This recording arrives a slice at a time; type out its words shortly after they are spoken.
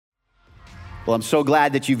Well, I'm so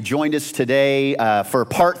glad that you've joined us today for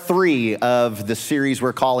part 3 of the series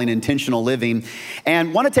we're calling Intentional Living.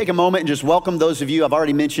 And want to take a moment and just welcome those of you, I've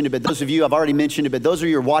already mentioned it, but those of you who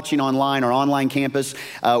are watching online, our online campus.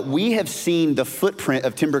 We have seen the footprint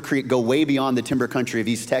of Timber Creek go way beyond the timber country of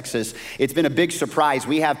East Texas. It's been a big surprise.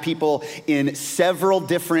 We have people in several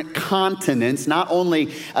different continents, not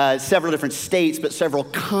only several different states, but several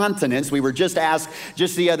continents. We were just asked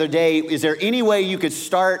just the other day, is there any way you could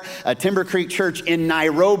start a Timber Creek church in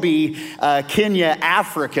Nairobi, Kenya,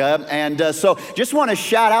 Africa? And so just want to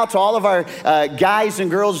shout out to all of our guys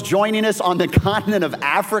and girls joining us on the continent of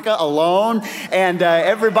Africa alone. And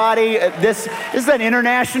everybody, this is an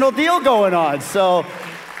international deal going on. So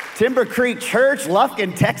Timber Creek Church,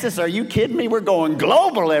 Lufkin, Texas, are you kidding me? We're going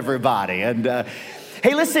global, everybody. And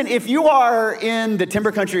hey, listen, if you are in the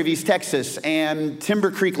timber country of East Texas and Timber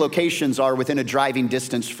Creek locations are within a driving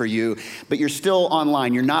distance for you, but you're still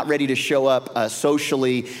online, you're not ready to show up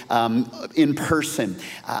socially in person,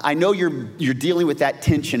 I know you're dealing with that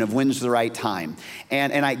tension of when's the right time,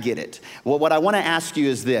 and I get it. Well, what I want to ask you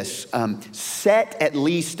is this, set at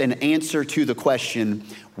least an answer to the question,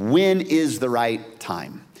 when is the right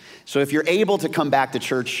time? So if you're able to come back to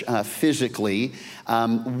church physically,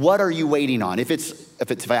 what are you waiting on? If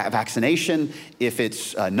it's vaccination, if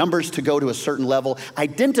it's numbers to go to a certain level,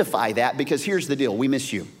 identify that, because here's the deal, we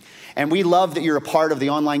miss you. And we love that you're a part of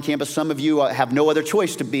the online campus. Some of you have no other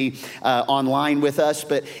choice to be online with us,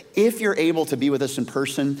 but if you're able to be with us in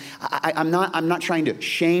person, I'm not trying to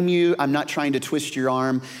shame you, I'm not trying to twist your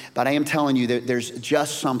arm, but I am telling you that there's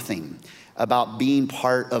just something about being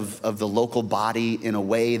part of the local body in a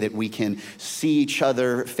way that we can see each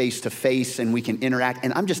other face to face and we can interact.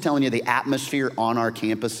 And I'm just telling you, the atmosphere on our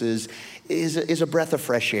campuses is a breath of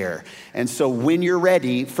fresh air. And so when you're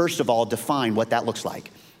ready, first of all, define what that looks like.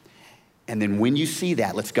 And then when you see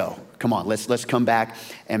that, let's go. Come on, let's come back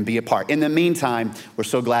and be a part. In the meantime, we're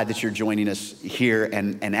so glad that you're joining us here.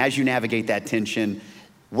 And as you navigate that tension,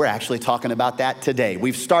 we're actually talking about that today.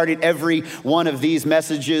 We've started every one of these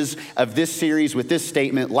messages of this series with this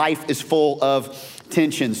statement: life is full of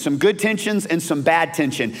tensions, some good tensions and some bad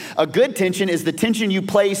tension. A good tension is the tension you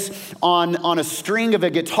place on a string of a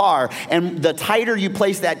guitar, and the tighter you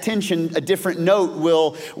place that tension, a different note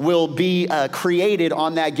will be created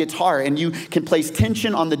on that guitar, and you can place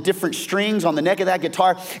tension on the different strings on the neck of that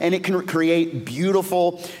guitar, and it can create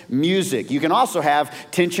beautiful music. You can also have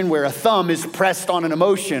tension where a thumb is pressed on an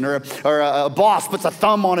emotion, or a boss puts a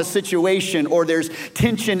thumb on a situation, or there's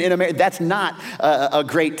tension in a marriage. That's not a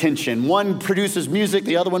great tension. One produces music,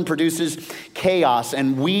 the other one produces chaos,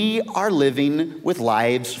 and we are living with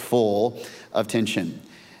lives full of tension.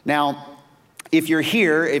 Now, if you're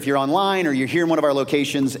here, if you're online, or you're here in one of our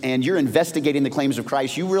locations and you're investigating the claims of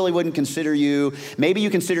Christ, you really wouldn't consider maybe you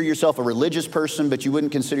consider yourself a religious person, but you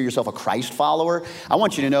wouldn't consider yourself a Christ follower. I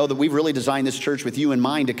want you to know that we've really designed this church with you in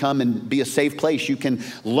mind to come and be a safe place. You can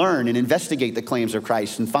learn and investigate the claims of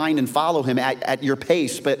Christ and find and follow him at your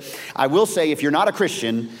pace. But I will say, if you're not a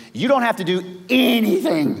Christian, you don't have to do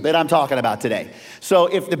anything that I'm talking about today. So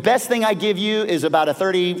if the best thing I give you is about a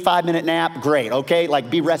 35-minute nap, great, okay?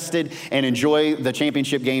 Like, be rested and enjoy the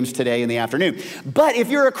championship games today in the afternoon. But if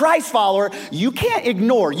you're a Christ follower, you can't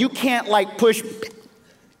ignore, you can't push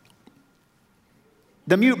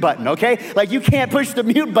the mute button, okay? Like, you can't push the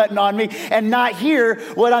mute button on me and not hear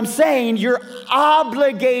what I'm saying. You're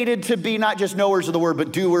obligated to be not just knowers of the word,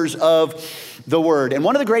 but doers of the word. And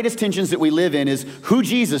one of the greatest tensions that we live in is who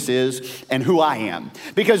Jesus is and who I am.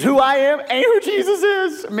 Because who I am ain't who Jesus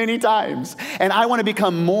is many times. And I want to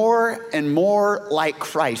become more and more like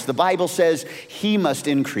Christ. The Bible says he must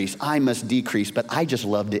increase, I must decrease, but I just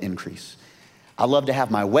love to increase. I love to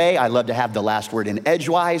have my way. I love to have the last word in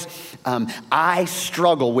edgewise. I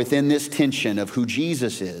struggle within this tension of who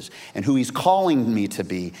Jesus is and who he's calling me to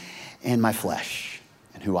be, and my flesh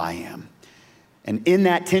and who I am. And in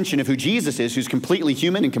that tension of who Jesus is, who's completely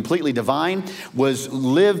human and completely divine,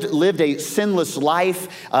 lived a sinless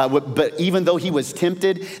life, but even though he was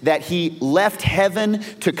tempted, that he left heaven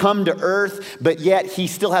to come to earth, but yet he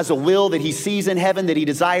still has a will that he sees in heaven that he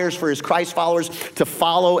desires for his Christ followers to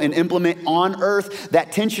follow and implement on earth.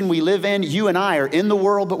 That tension we live in, you and I are in the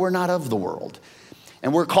world, but we're not of the world.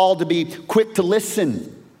 And we're called to be quick to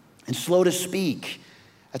listen and slow to speak.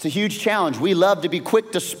 That's a huge challenge. We love to be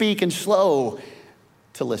quick to speak and slow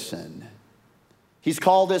to listen. He's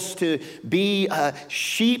called us to be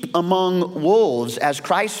sheep among wolves as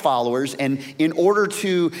Christ followers, and in order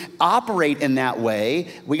to operate in that way,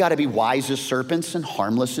 we got to be wise as serpents and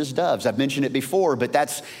harmless as doves. I've mentioned it before, but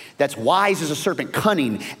that's wise as a serpent,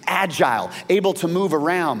 cunning, agile, able to move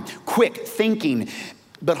around, quick thinking,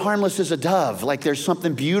 but harmless as a dove, like there's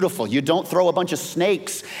something beautiful. You don't throw a bunch of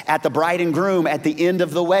snakes at the bride and groom at the end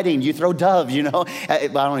of the wedding. You throw doves, I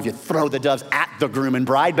don't know if you throw the doves at the groom and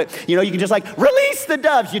bride, but you can just like release the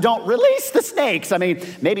doves. You don't release the snakes. I mean,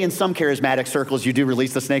 maybe in some charismatic circles you do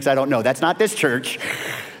release the snakes. I don't know. That's not this church.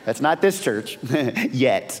 That's not this church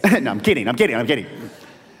yet. No, I'm kidding.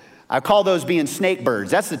 I call those being snake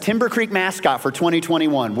birds. That's the Timber Creek mascot for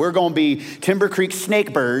 2021. We're going to be Timber Creek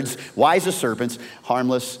snake birds, wise as serpents,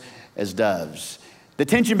 harmless as doves. The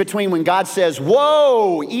tension between when God says,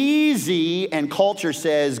 whoa, easy, and culture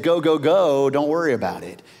says, go, go, go, don't worry about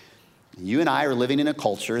it. You and I are living in a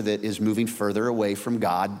culture that is moving further away from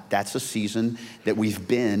God. That's a season that we've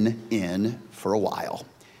been in for a while,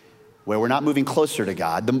 where we're not moving closer to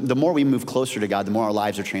God. The more we move closer to God, the more our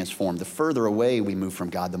lives are transformed. The further away we move from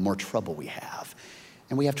God, the more trouble we have.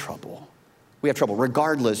 And we have trouble. We have trouble.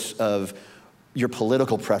 Regardless of your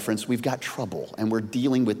political preference, we've got trouble. And we're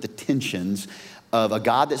dealing with the tensions of a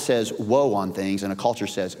God that says whoa on things and a culture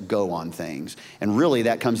says go on things. And really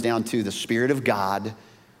that comes down to the Spirit of God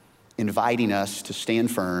inviting us to stand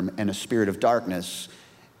firm and a spirit of darkness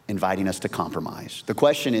inviting us to compromise. The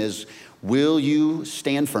question is, will you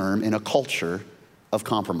stand firm in a culture of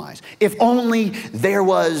compromise? If only there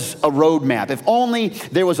was a roadmap, if only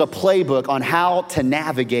there was a playbook on how to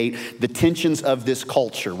navigate the tensions of this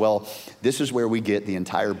culture. Well, this is where we get the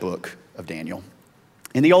entire book of Daniel.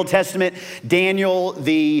 In the Old Testament, Daniel,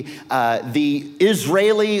 the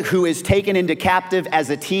Israeli who is taken into captive as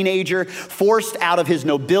a teenager, forced out of his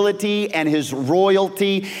nobility and his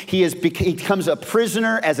royalty, he becomes a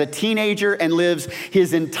prisoner as a teenager and lives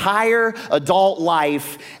his entire adult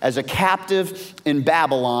life as a captive in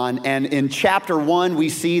Babylon. And in chapter 1, we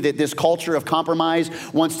see that this culture of compromise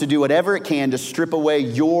wants to do whatever it can to strip away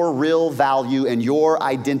your real value and your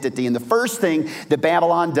identity. And the first thing that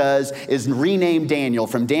Babylon does is rename Daniel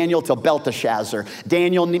from Daniel to Belteshazzar.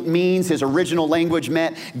 Daniel means, his original language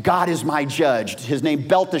meant, God is my judge. His name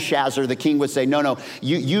Belteshazzar, the king would say, no,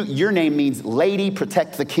 your name means lady,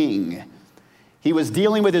 protect the king. He was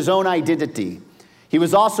dealing with his own identity. He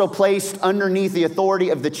was also placed underneath the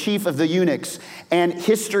authority of the chief of the eunuchs. And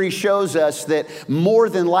history shows us that more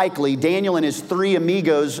than likely, Daniel and his three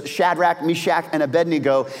amigos, Shadrach, Meshach, and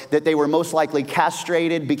Abednego, that they were most likely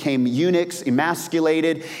castrated, became eunuchs,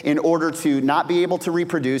 emasculated, in order to not be able to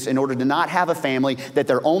reproduce, in order to not have a family, that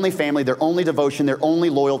their only family, their only devotion, their only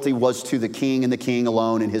loyalty was to the king and the king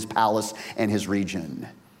alone in his palace and his region.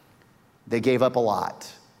 They gave up a lot.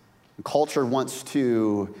 Culture wants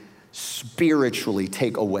to spiritually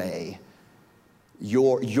take away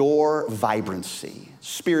your vibrancy,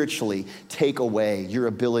 spiritually take away your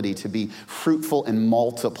ability to be fruitful and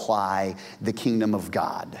multiply the kingdom of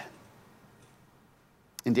God.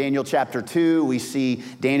 In Daniel chapter 2, we see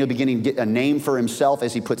Daniel beginning to get a name for himself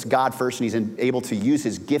as he puts God first, and he's able to use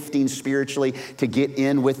his gifting spiritually to get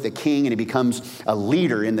in with the king, and he becomes a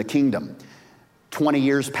leader in the kingdom. 20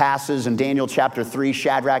 years passes in Daniel chapter 3,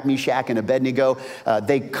 Shadrach, Meshach, and Abednego,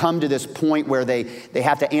 they come to this point where they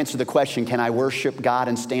have to answer the question, can I worship God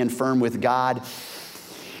and stand firm with God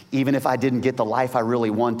even if I didn't get the life I really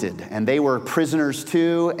wanted? And they were prisoners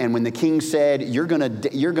too, and when the king said, you're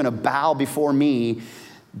gonna bow before me,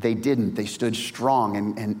 they didn't. They stood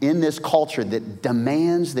strong. And in this culture that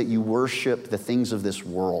demands that you worship the things of this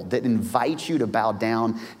world, that invites you to bow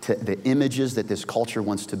down to the images that this culture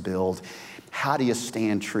wants to build, how do you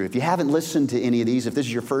stand true? If you haven't listened to any of these, if this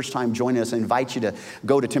is your first time joining us, I invite you to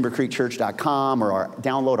go to timbercreekchurch.com or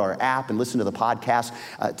download our app and listen to the podcast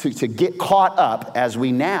to get caught up as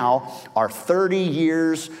we now are 30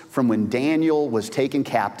 years from when Daniel was taken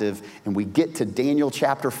captive, and we get to Daniel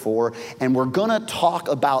chapter 4, and we're gonna talk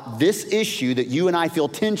about this issue that you and I feel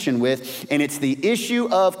tension with, and it's the issue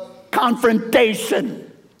of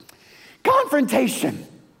confrontation. Confrontation,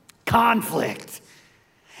 conflict.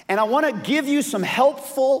 And I want to give you some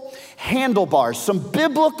helpful handlebars, some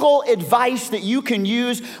biblical advice that you can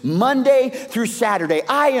use Monday through Saturday.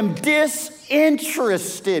 I am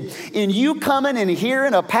disinterested in you coming and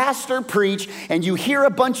hearing a pastor preach and you hear a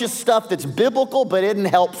bunch of stuff that's biblical but isn't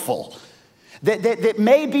helpful. That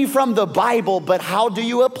may be from the Bible, but how do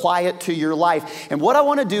you apply it to your life? And what I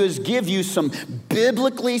want to do is give you some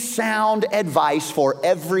biblically sound advice for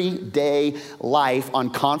everyday life on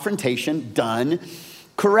confrontation done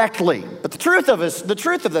correctly. But the truth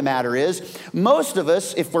of the matter is, most of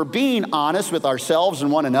us, if we're being honest with ourselves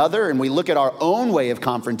and one another, and we look at our own way of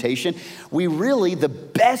confrontation,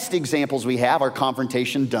 the best examples we have are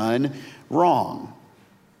confrontation done wrong.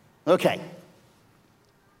 Okay,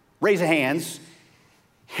 raise of hands.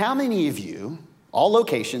 How many of you, all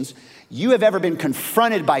locations, you have ever been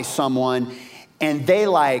confronted by someone and they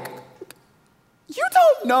like, you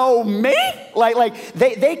don't know me? Like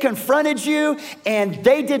they confronted you and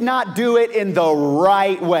they did not do it in the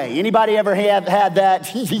right way. Anybody ever have had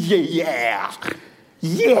that?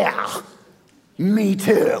 Yeah, me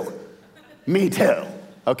too,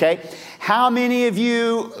 okay? How many of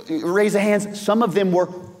you, raise your hands, some of them were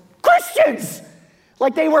Christians,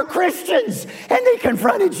 like they were Christians and they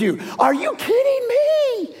confronted you. Are you kidding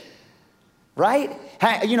me? Right?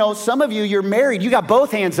 You know, some of you, you're married, you got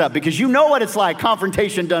both hands up because you know what it's like,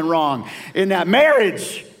 confrontation done wrong in that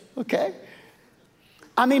marriage, okay?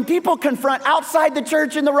 I mean, people confront outside the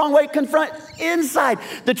church in the wrong way, confront inside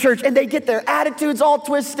the church, and they get their attitudes all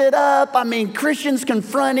twisted up. I mean, Christians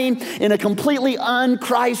confronting in a completely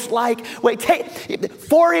un-Christ-like way.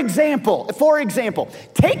 For example,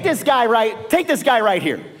 take this guy right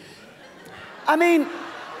here. I mean,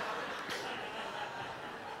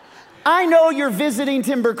 I know you're visiting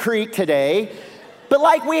Timber Creek today, but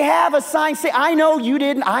like we have a sign saying, I know you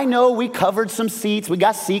didn't, I know we covered some seats, we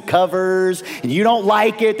got seat covers, and you don't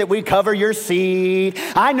like it that we cover your seat.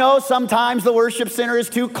 I know sometimes the worship center is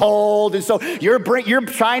too cold, and so you're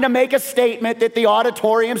trying to make a statement that the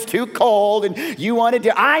auditorium's too cold, and you wanted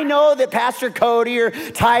to, I know that Pastor Cody or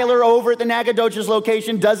Tyler over at the Nacogdoches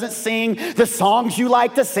location doesn't sing the songs you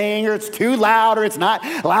like to sing, or it's too loud, or it's not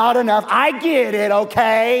loud enough. I get it,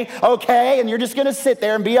 okay? And you're just gonna sit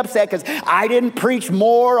there and be upset because I didn't preach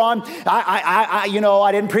more on, I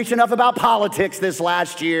didn't preach enough about politics this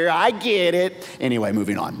last year. I get it. Anyway,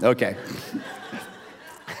 moving on. Okay.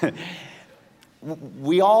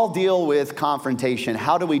 We all deal with confrontation.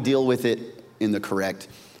 How do we deal with it in the correct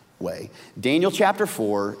way? Daniel chapter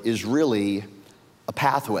 4 is really a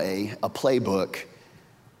pathway, a playbook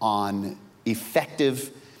on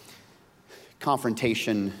effective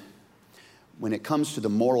confrontation when it comes to the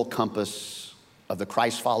moral compass of the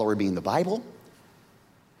Christ follower being the Bible,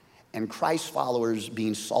 and Christ followers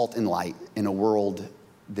being salt and light in a world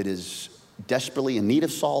that is desperately in need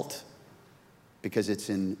of salt because it's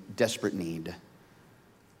in desperate need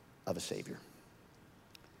of a Savior.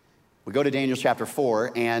 We go to Daniel chapter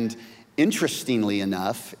 4, and interestingly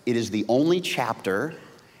enough, it is the only chapter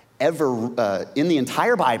ever in the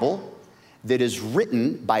entire Bible that is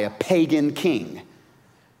written by a pagan king.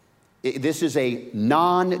 This is a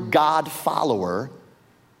non-God follower,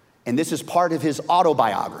 and this is part of his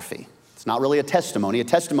autobiography. It's not really a testimony. A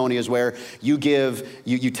testimony is where you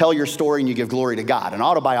tell your story and you give glory to God. An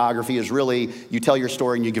autobiography is really, you tell your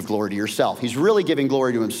story and you give glory to yourself. He's really giving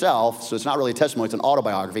glory to himself, so it's not really a testimony, it's an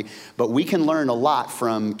autobiography. But we can learn a lot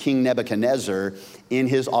from King Nebuchadnezzar in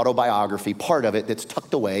his autobiography, part of it that's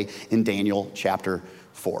tucked away in Daniel chapter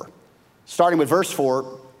 4. Starting with verse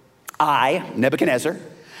 4, I, Nebuchadnezzar,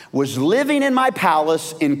 was living in my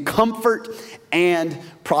palace in comfort and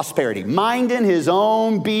prosperity, minding his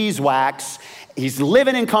own beeswax. He's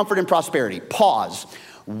living in comfort and prosperity. Pause.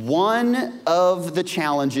 One of the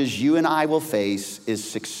challenges you and I will face is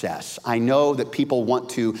success. I know that people want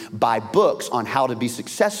to buy books on how to be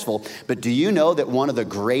successful, but do you know that one of the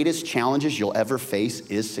greatest challenges you'll ever face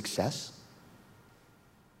is success?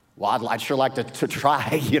 Well, I'd sure like to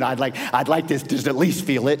try. I'd like to just at least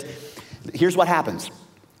feel it. Here's what happens.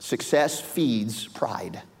 Success feeds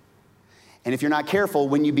pride. And if you're not careful,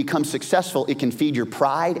 when you become successful, it can feed your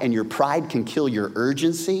pride, and your pride can kill your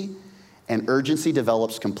urgency, and urgency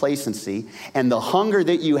develops complacency. And the hunger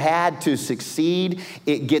that you had to succeed,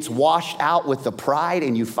 it gets washed out with the pride,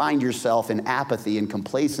 and you find yourself in apathy and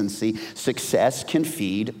complacency. Success can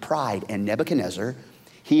feed pride. And Nebuchadnezzar,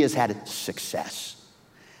 he has had success.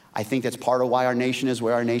 I think that's part of why our nation is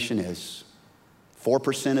where our nation is.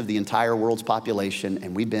 4% of the entire world's population,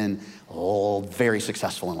 and we've been very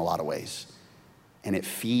successful in a lot of ways. And it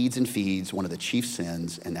feeds and feeds one of the chief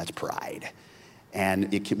sins, and that's pride.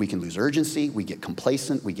 And we can lose urgency, we get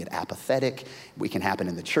complacent, we get apathetic. It can happen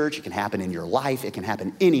in the church, it can happen in your life, it can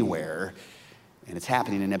happen anywhere. And it's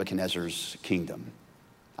happening in Nebuchadnezzar's kingdom.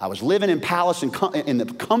 I was living in palace in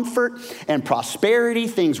the comfort and prosperity.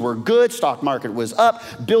 Things were good. Stock market was up.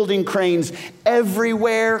 Building cranes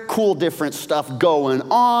everywhere. Cool, different stuff going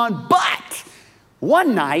on. But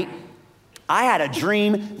one night, I had a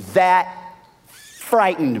dream that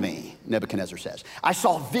frightened me, Nebuchadnezzar says. I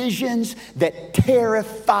saw visions that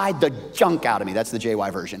terrified the junk out of me. That's the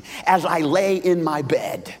JY version. As I lay in my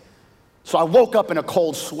bed. So I woke up in a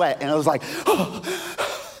cold sweat, and I was like, oh.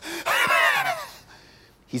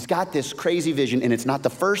 He's got this crazy vision, and it's not the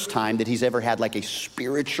first time that he's ever had like a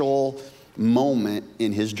spiritual moment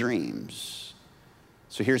in his dreams.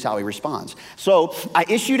 So here's how he responds. So I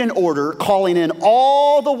issued an order calling in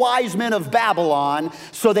all the wise men of Babylon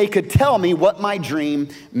so they could tell me what my dream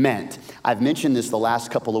meant. I've mentioned this the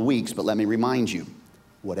last couple of weeks, but let me remind you.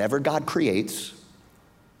 Whatever God creates,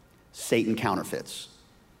 Satan counterfeits.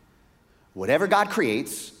 Whatever God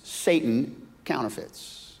creates, Satan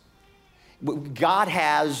counterfeits. God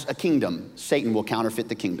has a kingdom, Satan will counterfeit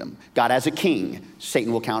the kingdom. God has a king,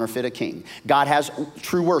 Satan will counterfeit a king. God has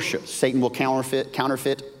true worship, Satan will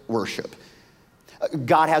counterfeit worship.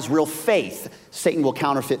 God has real faith, Satan will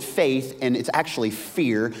counterfeit faith, and it's actually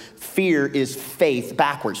fear. Fear is faith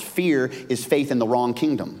backwards. Fear is faith in the wrong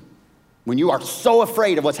kingdom. When you are so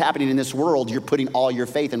afraid of what's happening in this world, you're putting all your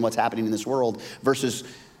faith in what's happening in this world versus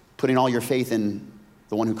putting all your faith in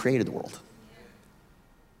the one who created the world.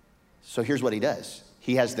 So here's what he does.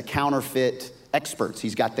 He has the counterfeit experts.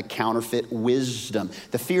 He's got the counterfeit wisdom.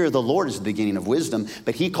 The fear of the Lord is the beginning of wisdom,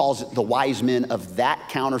 but he calls it the wise men of that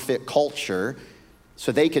counterfeit culture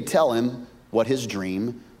so they could tell him what his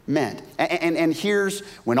dream meant. And here's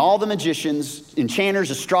when all the magicians,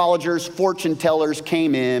 enchanters, astrologers, fortune tellers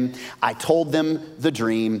came in, I told them the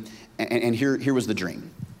dream, and here was the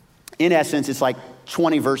dream. In essence, it's like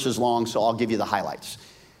 20 verses long, so I'll give you the highlights.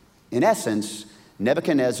 In essence,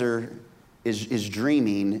 Nebuchadnezzar is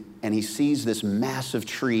dreaming, and he sees this massive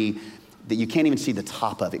tree that you can't even see the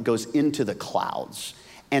top of. It goes into the clouds,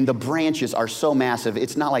 and the branches are so massive,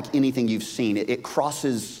 it's not like anything you've seen. It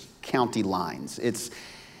crosses county lines.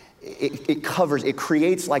 It covers, it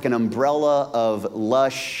creates like an umbrella of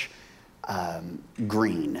lush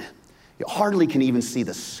green. You hardly can even see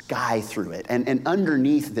the sky through it. And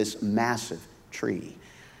underneath this massive tree,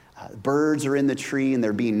 birds are in the tree and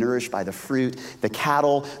they're being nourished by the fruit. The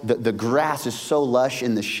cattle, the grass is so lush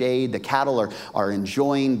in the shade. The cattle are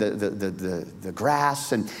enjoying the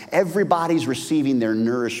grass, and everybody's receiving their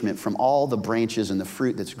nourishment from all the branches and the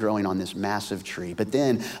fruit that's growing on this massive tree. But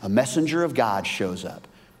then a messenger of God shows up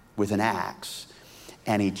with an axe,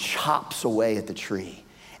 and he chops away at the tree.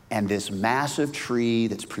 And this massive tree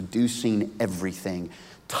that's producing everything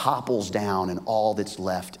topples down, and all that's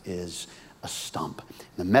left is a stump.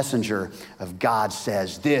 The messenger of God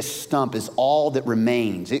says, this stump is all that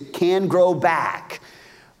remains. It can grow back,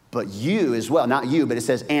 but you as well, not you, but it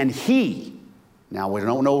says, and he. Now, we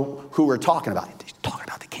don't know who we're talking about. He's talking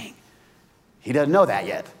about the king. He doesn't know that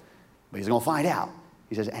yet, but he's going to find out.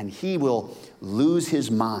 He says, and he will lose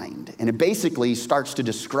his mind. And it basically starts to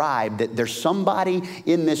describe that there's somebody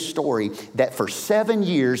in this story that for 7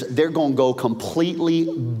 years, they're going to go completely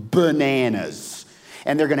bananas.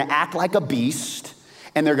 And they're going to act like a beast.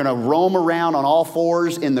 And they're going to roam around on all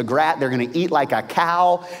fours in the grass. They're going to eat like a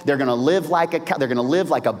cow. They're going to live like a cow. They're going to live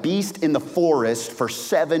like a beast in the forest for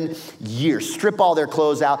 7 years. Strip all their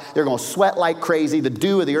clothes out. They're going to sweat like crazy. The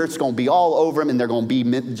dew of the earth's going to be all over them, and they're going to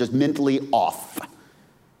be just mentally off.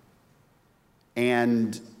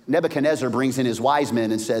 And Nebuchadnezzar brings in his wise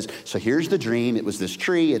men and says, so here's the dream. It was this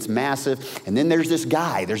tree, it's massive. And then there's this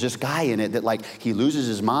guy in it that like he loses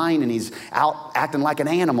his mind and he's out acting like an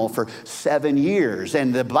animal for 7 years.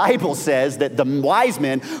 And the Bible says that the wise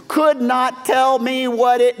men could not tell me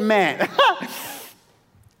what it meant.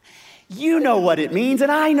 You know what it means,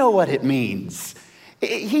 and I know what it means.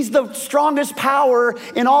 He's the strongest power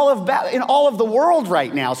in all of the world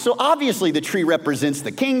right now. So obviously the tree represents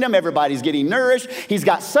the kingdom. Everybody's getting nourished. He's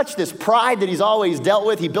got such this pride that he's always dealt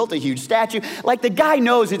with. He built a huge statue. Like the guy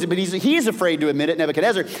knows it, but he's afraid to admit it,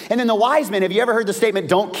 Nebuchadnezzar. And then the wise men, have you ever heard the statement,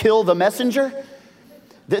 don't kill the messenger?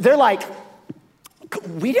 They're like,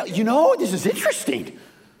 this is interesting.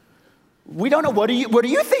 We don't know. What do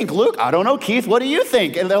you think, Luke? I don't know, Keith. What do you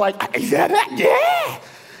think? And they're like, is that? Yeah.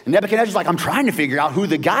 And Nebuchadnezzar's like, I'm trying to figure out who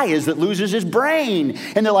the guy is that loses his brain.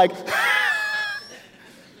 And they're like,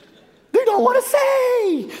 they don't want to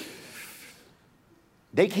say.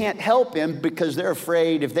 They can't help him because they're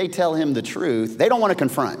afraid if they tell him the truth, they don't want to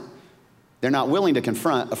confront. They're not willing to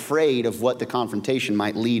confront, afraid of what the confrontation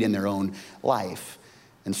might lead in their own life.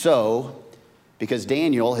 And so, because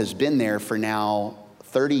Daniel has been there for now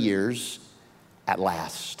 30 years, at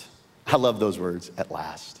last. I love those words, at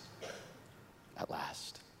last. At last.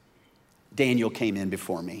 Daniel came in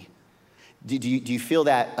before me. Do you feel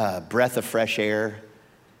that breath of fresh air?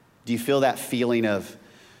 Do you feel that feeling of,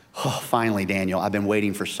 oh, finally, Daniel, I've been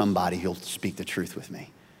waiting for somebody who'll speak the truth with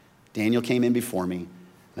me. Daniel came in before me, and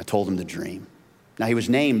I told him the dream. Now, he was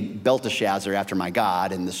named Belteshazzar after my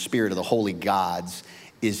God, and the spirit of the holy gods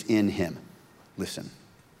is in him. Listen,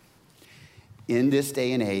 in this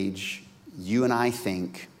day and age, you and I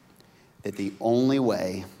think that the only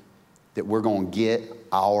way that we're going to get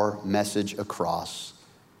our message across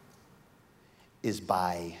is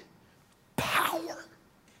by power.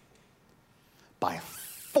 by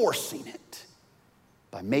forcing it,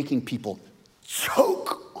 by making people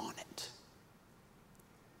choke on it.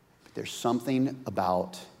 But there's something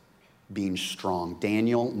about being strong.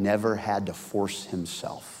 Daniel never had to force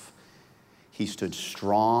himself. He stood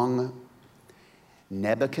strong.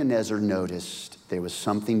 Nebuchadnezzar noticed there was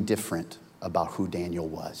something different about who Daniel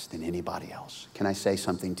was than anybody else. Can I say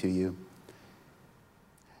something to you?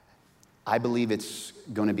 I believe it's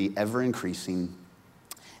going to be ever increasing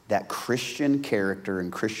that Christian character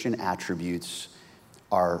and Christian attributes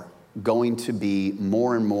are going to be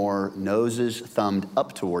more and more noses thumbed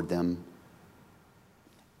up toward them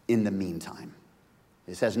in the meantime.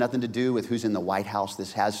 This has nothing to do with who's in the White House.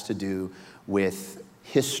 This has to do with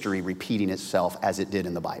history repeating itself as it did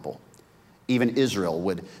in the Bible. Even Israel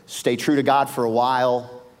would stay true to God for a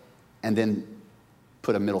while and then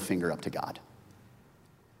put a middle finger up to God.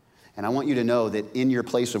 And I want you to know that in your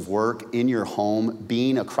place of work, in your home,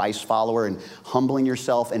 being a Christ follower and humbling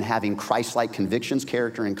yourself and having Christ-like convictions,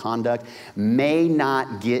 character, and conduct may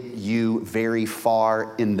not get you very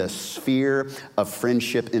far in the sphere of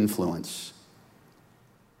friendship influence.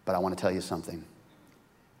 But I want to tell you something.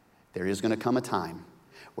 There is going to come a time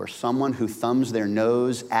where someone who thumbs their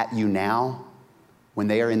nose at you now, when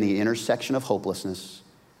they are in the intersection of hopelessness,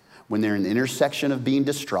 when they're in the intersection of being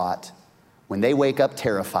distraught, when they wake up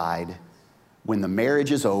terrified, when the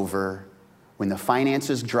marriage is over, when the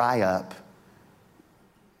finances dry up,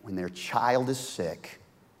 when their child is sick,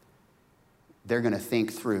 they're going to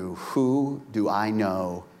think through, who do I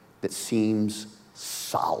know that seems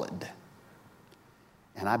solid?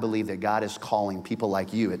 And I believe that God is calling people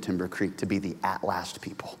like you at Timber Creek to be the at-last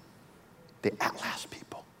people. The at-last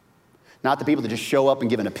people. Not the people that just show up and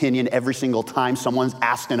give an opinion every single time someone's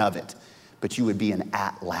asking of it, but you would be an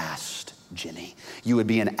at-last Jenny. You would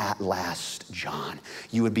be an at-last John.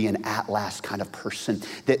 You would be an at-last kind of person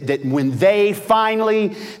that when they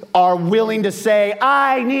finally are willing to say,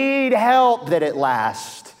 I need help, that at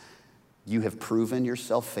last you have proven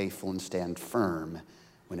yourself faithful and stand firm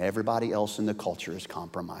when everybody else in the culture is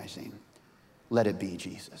compromising. Let it be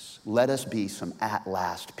Jesus. Let us be some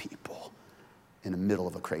at-last people in the middle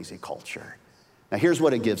of a crazy culture. Now here's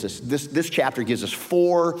what it gives us. This chapter gives us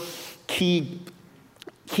 4 key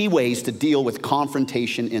ways to deal with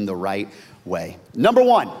confrontation in the right way. Number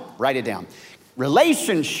 1, write it down.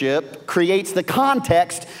 Relationship creates the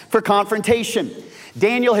context for confrontation.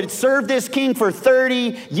 Daniel had served this king for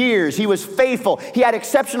 30 years. He was faithful. He had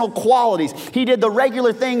exceptional qualities. He did the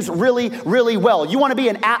regular things really, really well. You want to be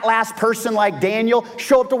an at-last person like Daniel?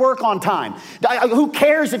 Show up to work on time. Who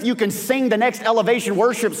cares if you can sing the next Elevation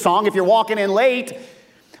worship song if you're walking in late?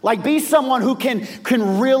 Like, be someone who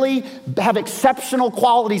can really have exceptional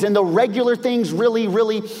qualities and the regular things really,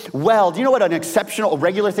 really well. Do you know what an exceptional,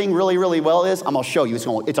 regular thing really, really well is? I'm going to show you.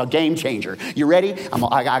 It's a game changer. You ready?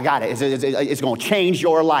 I got it. It's going to change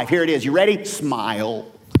your life. Here it is. You ready?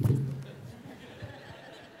 Smile.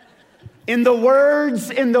 In the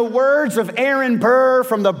words of Aaron Burr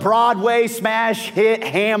from the Broadway smash hit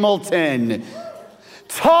Hamilton,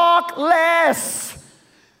 talk less.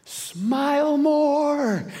 Smile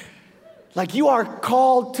more. Like, you are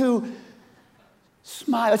called to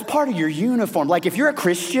smile. It's part of your uniform. Like, if you're a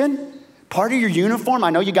Christian, part of your uniform,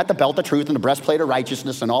 I know you got the belt of truth and the breastplate of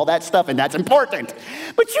righteousness and all that stuff, and that's important.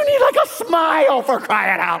 But you need like a smile, for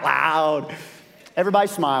crying out loud. Everybody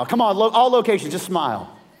smile. Come on, all locations, just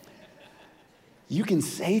smile. You can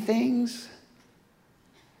say things.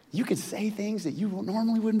 You can say things that you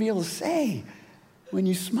normally wouldn't be able to say when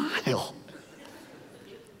you smile.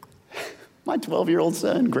 My 12-year-old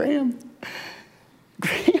son, Graham,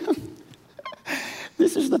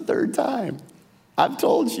 this is the 3rd time I've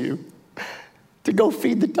told you to go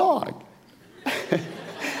feed the dog.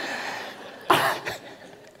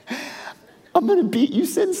 I'm going to beat you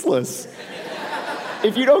senseless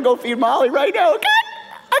if you don't go feed Molly right now, okay?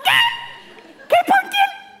 Keep working,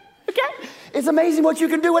 okay? It's amazing what you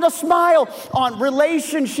can do with a smile. On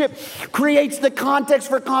relationship creates the context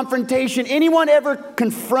for confrontation. Anyone ever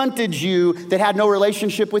confronted you that had no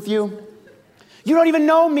relationship with you? You don't even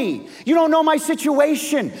know me. You don't know my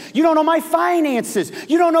situation. You don't know my finances.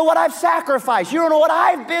 You don't know what I've sacrificed. You don't know what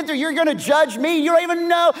I've been through. You're going to judge me. You don't even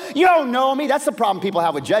know. You don't know me. That's the problem people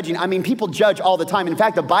have with judging. I mean, people judge all the time. In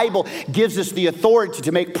fact, the Bible gives us the authority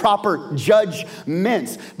to make proper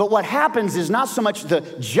judgments. But what happens is not so much the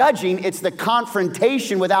judging, it's the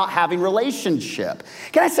confrontation without having relationship.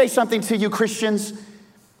 Can I say something to you, Christians?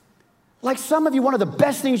 Like, some of you, one of the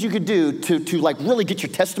best things you could do to like really get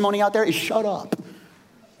your testimony out there is shut up.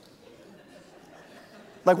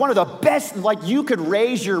 Like, one of the best, like, you could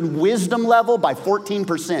raise your wisdom level by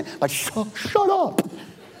 14%. Like, shut up.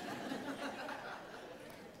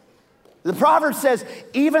 The proverb says,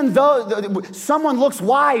 even though someone looks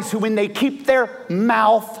wise who when they keep their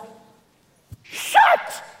mouth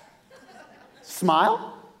shut,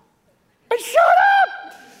 smile and shut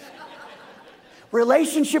up.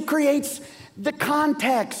 Relationship creates the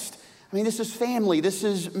context. I mean, this is family, this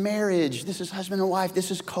is marriage, this is husband and wife,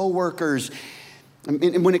 this is coworkers.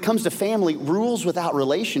 And when it comes to family, rules without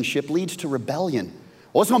relationship leads to rebellion.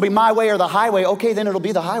 Well, it's gonna be my way or the highway. Okay, then it'll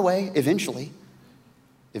be the highway eventually.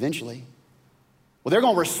 Eventually. Well, they're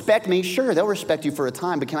gonna respect me. Sure, they'll respect you for a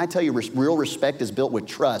time, but can I tell you, real respect is built with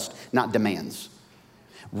trust, not demands.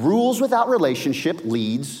 Rules without relationship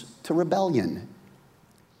leads to rebellion.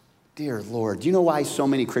 Dear Lord, do you know why so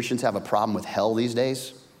many Christians have a problem with hell these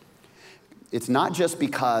days? It's not just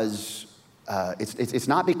because, it's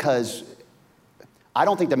not because, I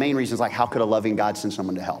don't think the main reason is like, how could a loving God send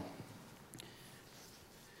someone to hell?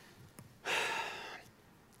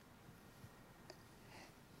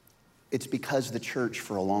 It's because the church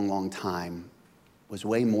for a long, long time was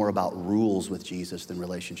way more about rules with Jesus than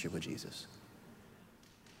relationship with Jesus.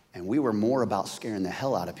 And we were more about scaring the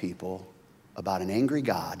hell out of people about an angry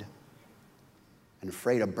God and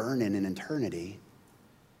afraid of burning in eternity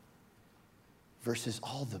versus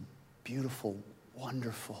all the beautiful,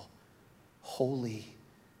 wonderful, holy,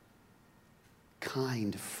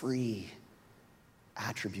 kind, free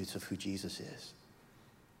attributes of who Jesus is.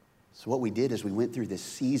 So what we did is we went through this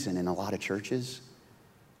season in a lot of churches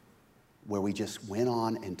where we just went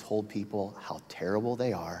on and told people how terrible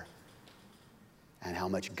they are and how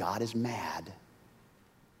much God is mad.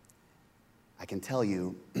 I can tell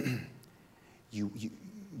you,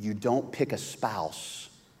 you don't pick a spouse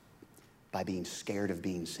by being scared of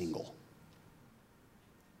being single.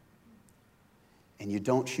 And you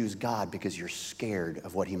don't choose God because you're scared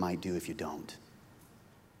of what he might do if you don't.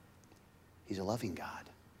 He's a loving God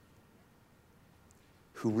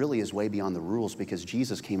who really is way beyond the rules because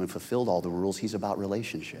Jesus came and fulfilled all the rules. He's about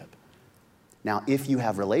relationship. Now, if you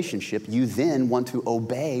have relationship, you then want to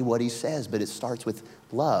obey what he says, but it starts with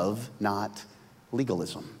love, not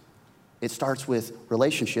legalism. It starts with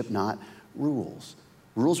relationship, not rules.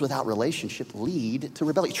 Rules without relationship lead to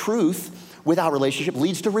rebellion. Truth without relationship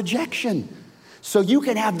leads to rejection. So you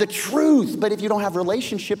can have the truth, but if you don't have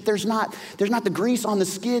relationship, there's not the grease on the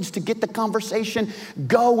skids to get the conversation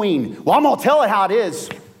going. Well, I'm gonna tell it how it is.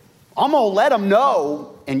 I'm gonna let them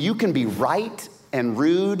know, and you can be right and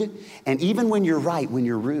rude, and even when you're right, when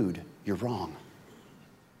you're rude, you're wrong.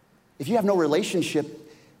 If you have no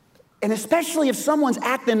relationship, and especially if someone's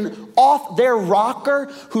acting off their rocker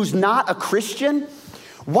who's not a Christian,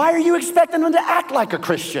 why are you expecting them to act like a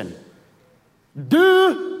Christian?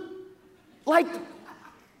 Like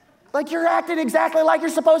you're acting exactly like you're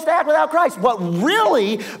supposed to act without Christ. What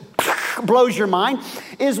really blows your mind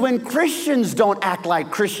is when Christians don't act like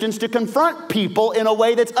Christians to confront people in a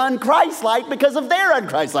way that's un-Christ-like because of their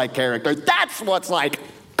un-Christ-like character. That's what's like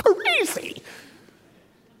crazy.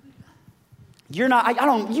 You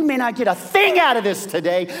may not get a thing out of this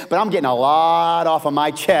today, but I'm getting a lot off of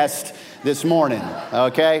my chest this morning,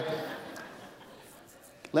 okay?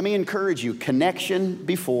 Let me encourage you, connection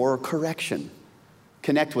before correction.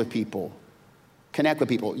 Connect with people. Connect with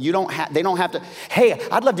people. They don't have to, hey,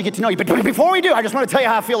 I'd love to get to know you, but before we do, I just want to tell you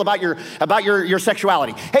how I feel about your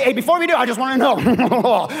sexuality. Hey, before we do, I just want to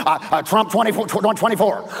know, Trump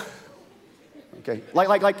 24. Okay,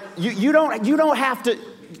 like you don't have to,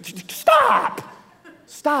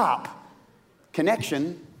 stop.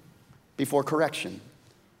 Connection before correction.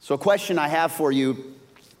 So a question I have for you,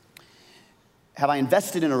 have I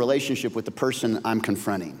invested in a relationship with the person I'm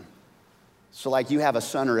confronting? So like you have a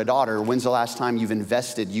son or a daughter, when's the last time you've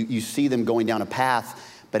invested? You see them going down a path,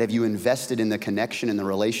 but have you invested in the connection and the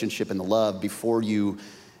relationship and the love before you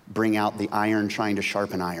bring out the iron trying to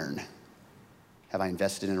sharpen iron? Have I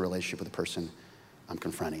invested in a relationship with the person I'm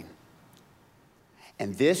confronting?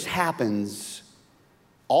 And this happens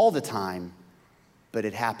all the time, but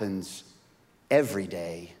it happens every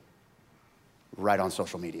day right on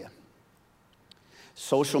social media.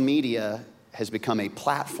 Social media has become a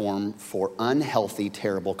platform for unhealthy,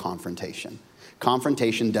 terrible confrontation.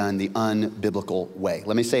 Confrontation done the unbiblical way.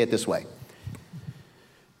 Let me say it this way.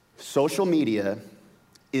 Social media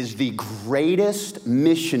is the greatest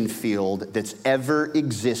mission field that's ever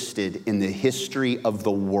existed in the history of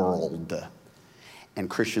the world. And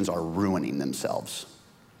Christians are ruining themselves.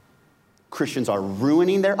 Christians are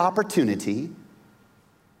ruining their opportunity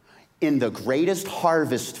in the greatest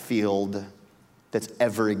harvest field that's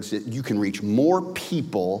ever existed. You can reach more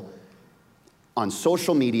people on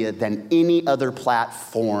social media than any other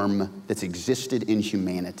platform that's existed in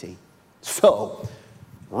humanity. So,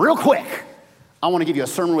 real quick, I want to give you a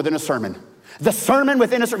sermon within a sermon. The sermon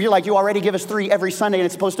within a sermon. You're like, you already give us 3 every Sunday and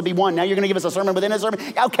it's supposed to be 1. Now you're going to give us a sermon within a sermon?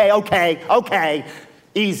 Okay.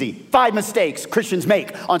 Easy. 5 mistakes Christians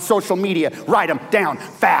make on social media. Write them down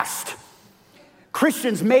fast.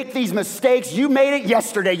 Christians make these mistakes. You made it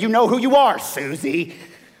yesterday. You know who you are, Susie.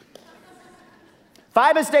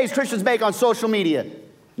 5 mistakes Christians make on social media.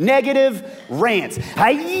 Negative rants.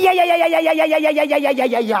 Negative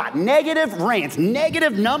rants.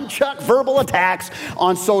 Negative nunchuck verbal attacks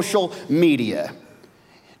on social media.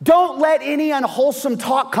 Don't let any unwholesome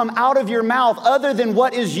talk come out of your mouth other than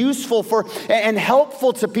what is useful for and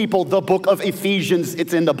helpful to people. The book of Ephesians,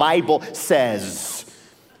 it's in the Bible, says.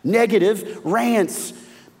 Negative rants.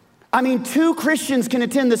 I mean, 2 Christians can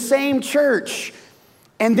attend the same church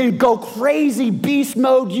and then go crazy beast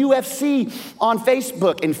mode UFC on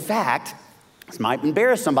Facebook. In fact, this might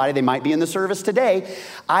embarrass somebody. They might be in the service today.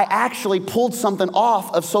 I actually pulled something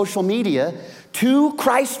off of social media. 2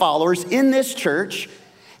 Christ followers in this church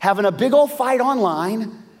having a big old fight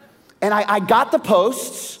online. And I got the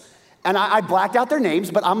posts and I blacked out their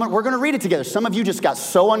names, but we're gonna read it together. Some of you just got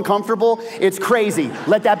so uncomfortable, it's crazy.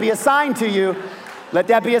 Let that be a sign to you. Let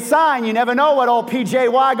that be a sign. You never know what old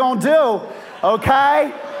PJY gonna do.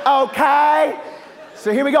 Okay?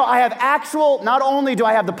 So here we go. I have not only do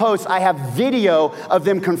I have the posts, I have video of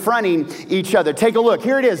them confronting each other. Take a look.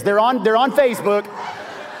 Here it is. They're on Facebook.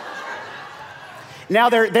 Now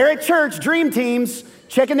they're at church, dream teams,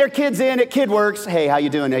 checking their kids in at KidWorks. Hey, how you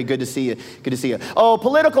doing? Hey, good to see you. Good to see you. Oh,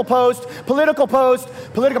 political post.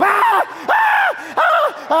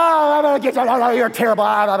 You're terrible.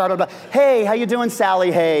 Hey, how you doing,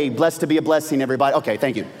 Sally? Hey, blessed to be a blessing, everybody. Okay,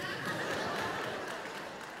 thank you.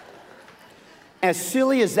 As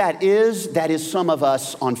silly as that is some of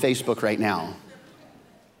us on Facebook right now.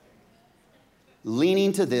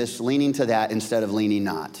 Leaning to this, leaning to that, instead of leaning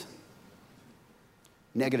not.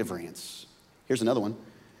 Negative rants. Here's another one.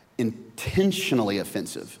 Intentionally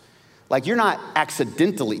offensive. Like you're not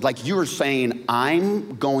accidentally, like you were saying,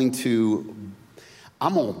 I'm going to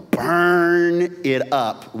burn it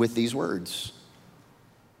up with these words.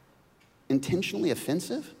 Intentionally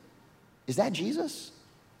offensive? Is that Jesus?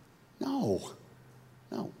 No.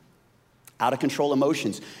 Out of control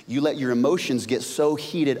emotions. You let your emotions get so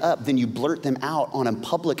heated up, then you blurt them out on a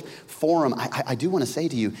public forum. I do want to say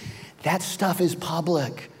to you, that stuff is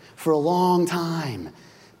public for a long time.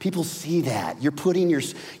 People see that. You're putting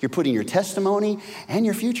your testimony and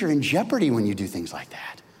your future in jeopardy when you do things like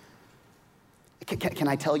that. Can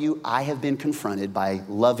I tell you, I have been confronted by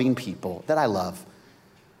loving people that I love,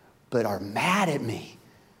 but are mad at me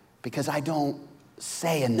because I don't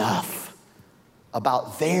say enough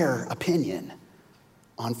about their opinion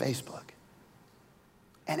on Facebook.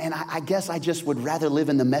 And I guess I just would rather live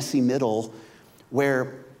in the messy middle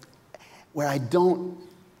where I don't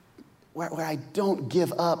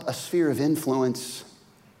give up a sphere of influence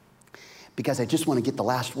because I just want to get the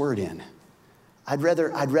last word in. I'd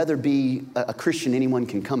rather be a Christian anyone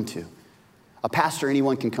can come to, a pastor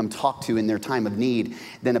anyone can come talk to in their time of need,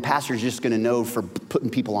 than a pastor's just going to know for putting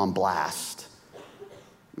people on blast.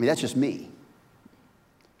 I mean, that's just me.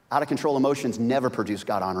 Out of control emotions never produce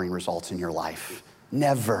God-honoring results in your life.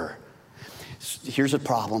 Never. Here's a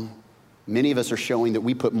problem. Many of us are showing that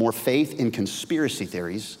we put more faith in conspiracy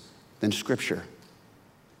theories than Scripture.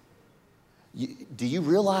 Do you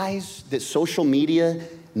realize that social media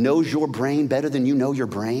knows your brain better than you know your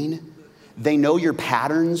brain? They know your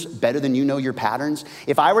patterns better than you know your patterns.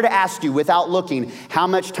 If I were to ask you without looking, how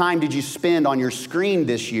much time did you spend on your screen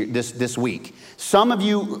this week? Some of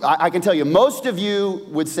you, I can tell you, most of you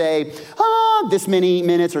would say, this many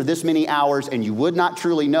minutes or this many hours, and you would not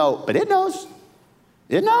truly know, but it knows.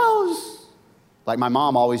 It knows. Like my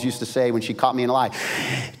mom always used to say when she caught me in a lie,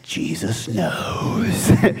 Jesus knows.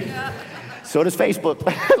 So does Facebook.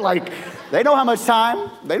 Like, they know how much time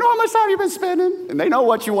you've been spending, and they know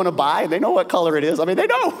what you want to buy, and they know what color it is. I mean, they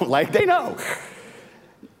know, they know.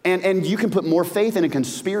 And you can put more faith in a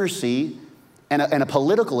conspiracy and a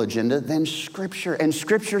political agenda than Scripture. And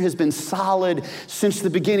Scripture has been solid since the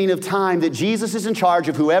beginning of time that Jesus is in charge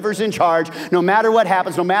of whoever's in charge, no matter what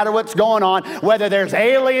happens, no matter what's going on, whether there's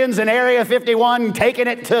aliens in Area 51 taking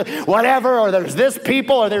it to whatever, or there's this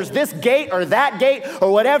people, or there's this gate or that gate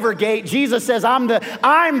or whatever gate. Jesus says, I'm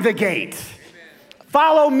the gate. Amen.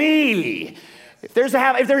 Follow me. If there's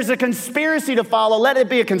a conspiracy to follow, let it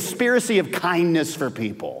be a conspiracy of kindness for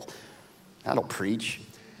people. That'll preach.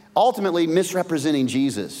 Ultimately misrepresenting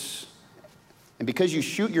Jesus. And because you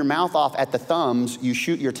shoot your mouth off at the thumbs, you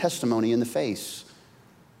shoot your testimony in the face.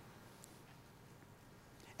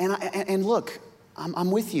 And look,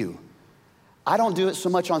 I'm with you. I don't do it so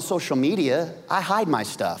much on social media. I hide my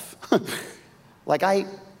stuff. Like I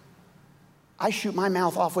shoot my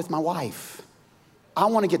mouth off with my wife. I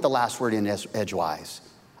want to get the last word in edgewise.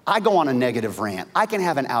 I go on a negative rant. I can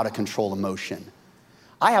have an out of control emotion.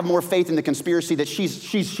 I have more faith in the conspiracy that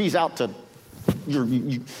she's out to,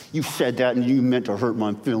 you said that and you meant to hurt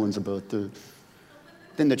my feelings about that,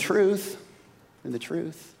 than the truth.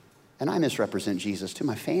 And I misrepresent Jesus to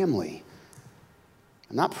my family.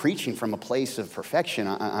 I'm not preaching from a place of perfection.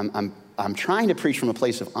 I'm trying to preach from a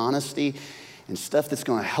place of honesty and stuff that's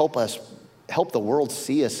going to help the world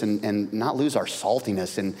see us and not lose our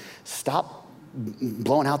saltiness and stop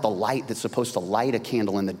blowing out the light that's supposed to light a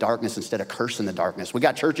candle in the darkness instead of cursing the darkness. We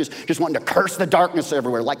got churches just wanting to curse the darkness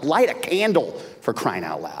everywhere, like light a candle, for crying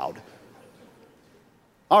out loud.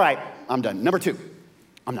 All right, I'm done. Number 2.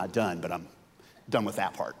 I'm not done, but I'm done with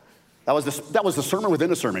that part. That was the sermon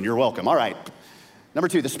within a sermon. You're welcome. All right. Number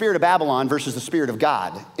 2, the spirit of Babylon versus the spirit of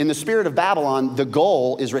God. In the spirit of Babylon, the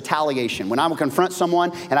goal is retaliation. When I will confront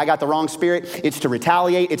someone and I got the wrong spirit, it's to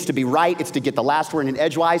retaliate, it's to be right, it's to get the last word in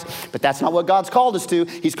edgewise, but that's not what God's called us to.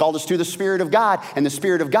 He's called us to the spirit of God, and the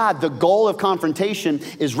spirit of God, the goal of confrontation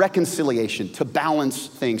is reconciliation, to balance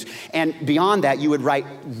things. And beyond that, you would write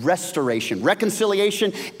restoration,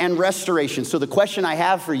 reconciliation and restoration. So the question I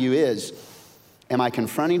have for you is, am I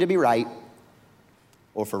confronting to be right,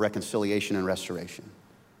 or for reconciliation and restoration?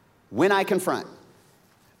 When I confront.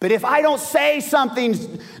 But if I don't say something,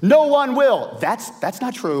 no one will. That's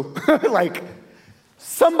not true. Like,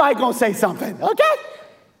 somebody gonna say something, okay?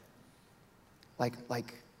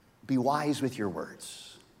 Like, be wise with your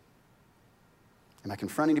words. Am I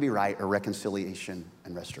confronting to be right, or reconciliation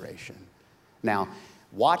and restoration? Now,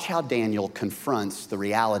 watch how Daniel confronts the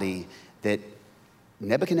reality that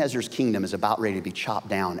Nebuchadnezzar's kingdom is about ready to be chopped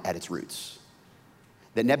down at its roots.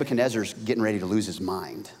 That Nebuchadnezzar's getting ready to lose his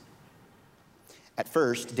mind. At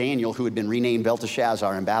first, Daniel, who had been renamed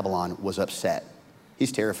Belteshazzar in Babylon, was upset.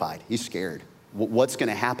 He's terrified. He's scared. What's going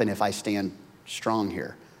to happen if I stand strong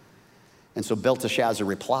here? And so Belteshazzar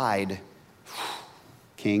replied,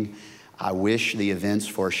 King, I wish the events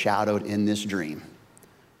foreshadowed in this dream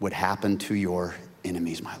would happen to your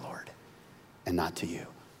enemies, my Lord, and not to you.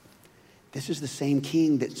 This is the same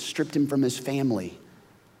king that stripped him from his family,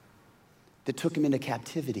 that took him into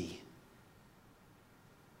captivity,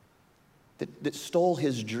 that stole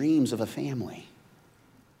his dreams of a family.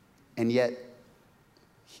 And yet,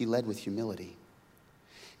 he led with humility.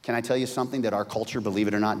 Can I tell you something that our culture, believe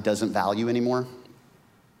it or not, doesn't value anymore?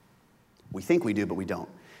 We think we do, but we don't.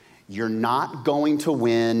 You're not going to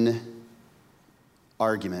win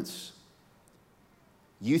arguments.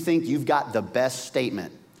 You think you've got the best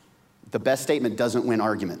statement. The best statement doesn't win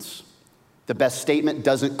arguments. The best statement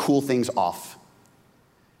doesn't cool things off.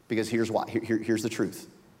 Because here's why. Here's the truth.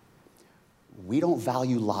 We don't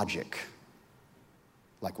value logic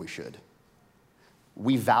like we should.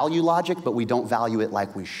 We value logic, but we don't value it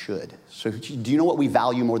like we should. So do you know what we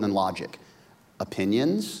value more than logic?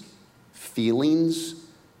 Opinions, feelings,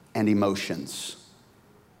 and emotions.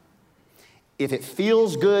 If it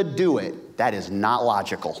feels good, do it. That is not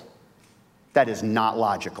logical. That is not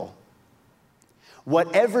logical.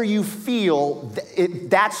 Whatever you feel,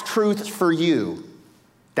 that's truth for you.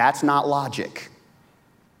 That's not logic.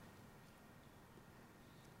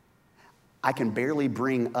 I can barely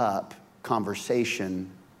bring up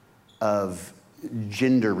conversation of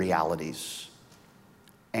gender realities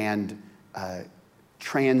and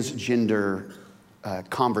transgender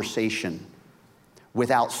conversation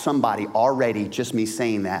without somebody already, just me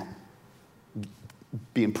saying that,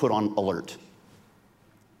 being put on alert.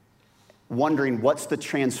 Wondering what's the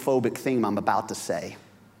transphobic thing I'm about to say.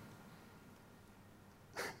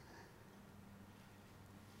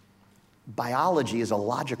 Biology is a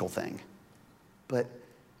logical thing, but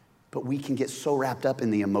we can get so wrapped up in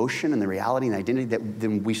the emotion and the reality and identity that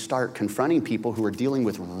then we start confronting people who are dealing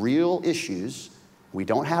with real issues. We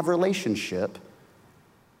don't have relationship,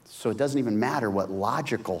 so it doesn't even matter what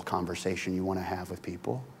logical conversation you want to have with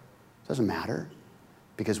people. It doesn't matter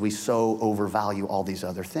because we so overvalue all these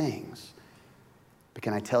other things. But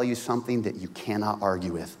can I tell you something that you cannot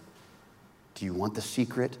argue with? Do you want the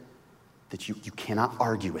secret? That you cannot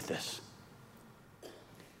argue with this.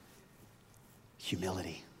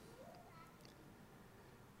 Humility.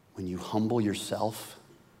 When you humble yourself,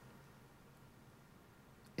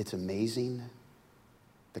 it's amazing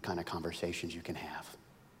the kind of conversations you can have.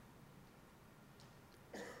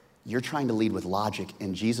 You're trying to lead with logic,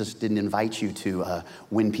 and Jesus didn't invite you to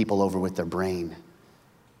win people over with their brain.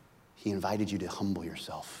 He invited you to humble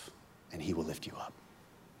yourself, and he will lift you up.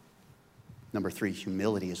 Number 3,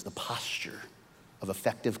 humility is the posture of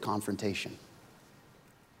effective confrontation.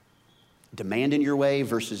 demanding your way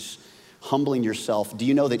versus humbling yourself. Do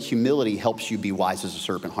you know that humility helps you be wise as a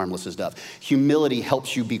serpent, harmless as dove? Humility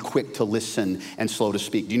helps you be quick to listen and slow to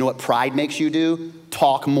speak. Do you know what pride makes you do?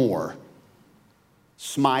 Talk more,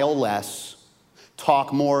 smile less,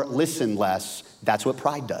 talk more, listen less. That's what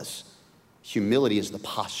pride does. Humility is the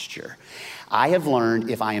posture. I have learned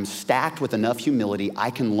if I am stacked with enough humility,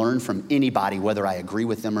 I can learn from anybody whether I agree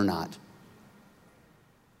with them or not.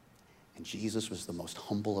 And Jesus was the most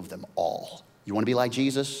humble of them all. You want to be like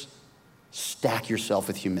Jesus? Stack yourself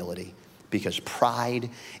with humility, because pride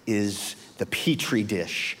is the petri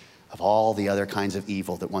dish of all the other kinds of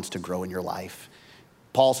evil that wants to grow in your life.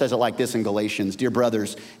 Paul says it like this in Galatians: dear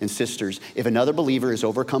brothers and sisters, if another believer is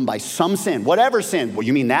overcome by some sin, whatever sin, well,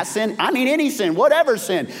 you mean that sin? I mean any sin, whatever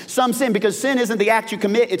sin, some sin, because sin isn't the act you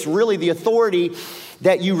commit, it's really the authority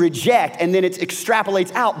that you reject, and then it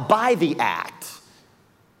extrapolates out by the act.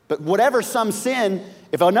 But whatever some sin,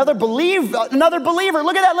 if another believer, look at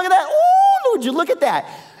that, oh, would you look at that?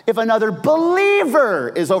 If another believer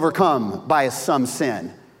is overcome by some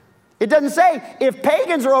sin. It doesn't say if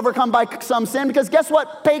pagans are overcome by some sin, because guess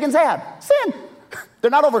what pagans have? Sin.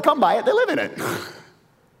 They're not overcome by it, they live in it.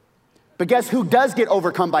 But guess who does get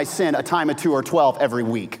overcome by sin a time of 2 or 12 every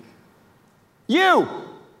week? You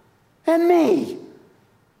and me.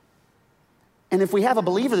 And if we have a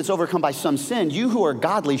believer that's overcome by some sin, you who are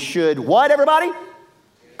godly should, what, everybody?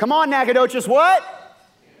 Come on, Nacogdoches, what?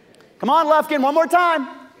 Come on, Lufkin, one more time.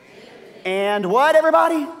 And what,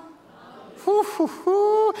 everybody?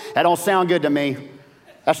 That don't sound good to me.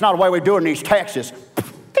 That's not the way we do it in East Texas.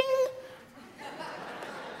 Ding.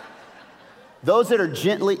 Those that are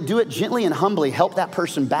do it gently and humbly, help that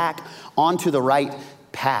person back onto the right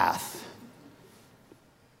path.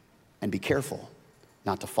 And be careful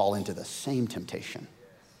not to fall into the same temptation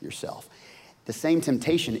yourself. The same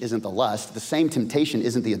temptation isn't the lust. The same temptation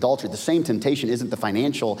isn't the adultery. The same temptation isn't the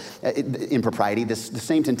financial impropriety. The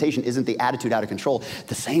same temptation isn't the attitude out of control.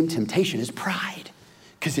 The same temptation is pride,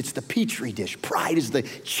 because it's the petri dish. Pride is the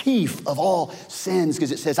chief of all sins,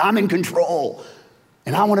 because it says, I'm in control,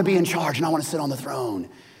 and I want to be in charge, and I want to sit on the throne.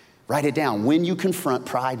 Write it down. When you confront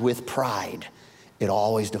pride with pride, it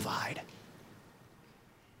always divide.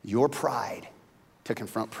 Your pride to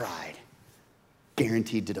confront pride,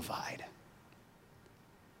 guaranteed to divide.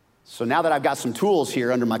 So now that I've got some tools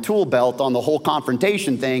here under my tool belt on the whole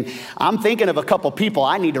confrontation thing, I'm thinking of a couple people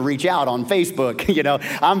I need to reach out on Facebook.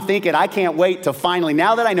 I'm thinking I can't wait to finally,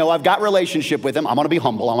 now that I know I've got relationship with him, I'm gonna be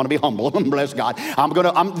humble, bless God.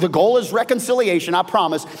 The goal is reconciliation, I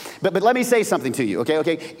promise. But let me say something to you,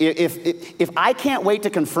 okay? If I can't wait to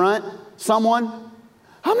confront someone,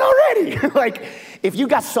 I'm not ready. Like, if you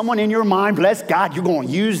got someone in your mind, bless God, you're gonna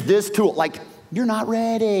use this tool, like, you're not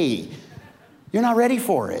ready. You're not ready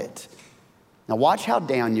for it. Now watch how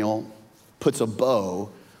Daniel puts a bow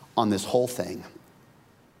on this whole thing.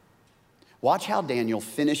 Watch how Daniel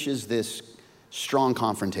finishes this strong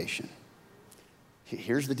confrontation.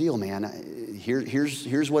 Here's the deal, man.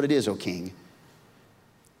 Here's what it is, O king.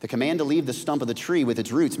 The command to leave the stump of the tree with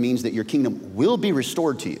its roots means that your kingdom will be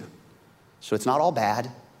restored to you. So it's not all bad.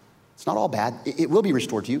 It's not all bad. It will be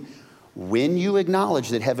restored to you when you acknowledge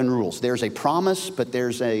that heaven rules. There's a promise, but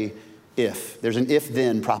there's an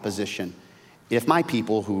if-then proposition. If my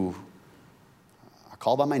people who are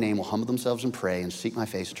called by my name will humble themselves and pray and seek my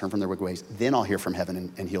face and turn from their wicked ways, then I'll hear from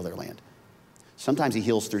heaven and heal their land. Sometimes he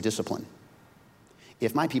heals through discipline.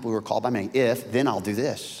 If my people who are called by my name, then I'll do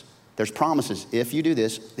this. There's promises. If you do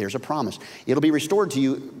this, there's a promise. It'll be restored to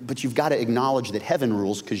you, but you've got to acknowledge that heaven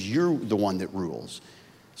rules, because you're the one that rules.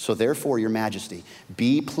 So therefore, your majesty,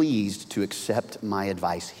 be pleased to accept my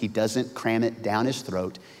advice. He doesn't cram it down his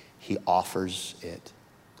throat. He offers it,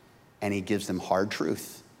 and he gives them hard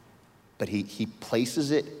truth, but he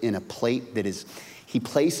places it in a plate that is, he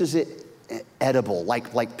places it edible,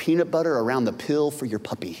 like peanut butter around the pill for your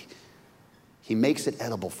puppy. He makes it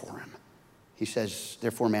edible for him. He says,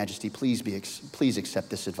 therefore, majesty, please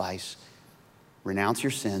accept this advice. Renounce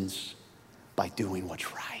your sins by doing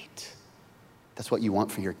what's right. That's what you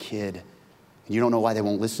want for your kid. And you don't know why they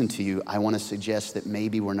won't listen to you. I want to suggest that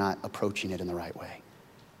maybe we're not approaching it in the right way.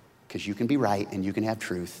 Because you can be right and you can have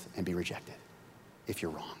truth and be rejected if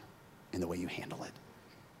you're wrong in the way you handle it.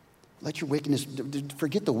 Let your wickedness,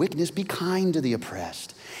 forget the wickedness, be kind to the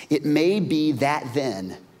oppressed. It may be that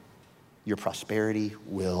then your prosperity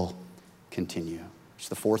will continue. It's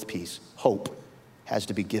the fourth piece. Hope has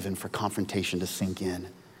to be given for confrontation to sink in.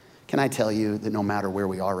 Can I tell you that no matter where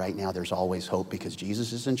we are right now, there's always hope, because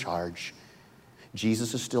Jesus is in charge.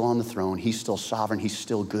 Jesus is still on the throne. He's still sovereign. He's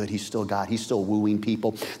still good. He's still God. He's still wooing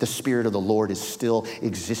people. The Spirit of the Lord is still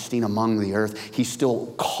existing among the earth. He's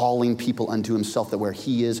still calling people unto himself, that where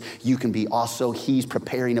he is, you can be also. He's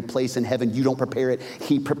preparing a place in heaven. You don't prepare it.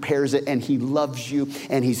 He prepares it, and he loves you,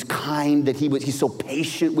 and he's kind, that he's so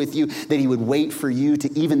patient with you that he would wait for you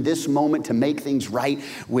to even this moment to make things right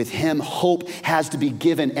with him. Hope has to be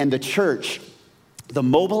given, and the church, the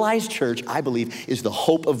mobilized church, I believe, is the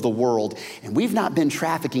hope of the world. And we've not been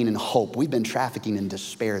trafficking in hope. We've been trafficking in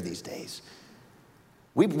despair these days.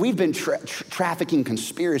 We've been trafficking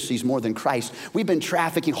conspiracies more than Christ. We've been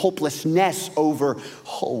trafficking hopelessness over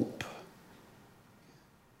hope.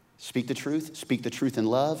 Speak the truth in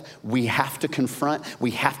love. We have to confront,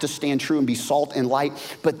 we have to stand true and be salt and light,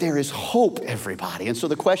 but there is hope, everybody. And so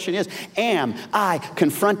the question is, am I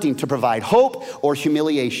confronting to provide hope or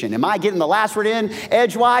humiliation? Am I getting the last word in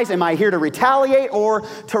edgewise? Am I here to retaliate or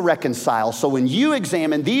to reconcile? So when you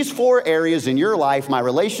examine these 4 areas in your life, my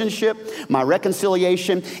relationship, my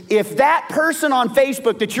reconciliation, if that person on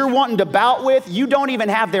Facebook that you're wanting to bout with, you don't even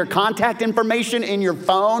have their contact information in your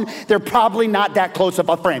phone, they're probably not that close of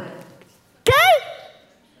a friend.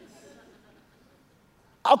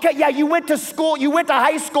 Okay, yeah, you went to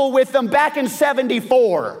high school with them back in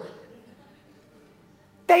 74.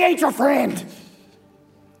 They ain't your friend.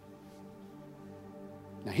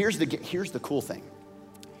 Now here's the cool thing.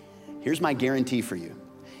 Here's my guarantee for you.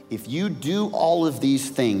 If you do all of these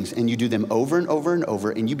things and you do them over and over and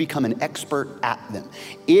over and you become an expert at them,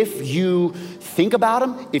 if you think about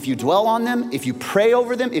them, if you dwell on them, if you pray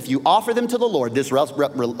over them, if you offer them to the Lord,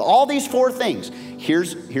 all these 4 things,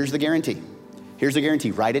 here's the guarantee. Here's the guarantee.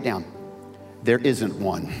 Write it down. There isn't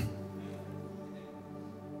one.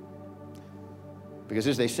 Because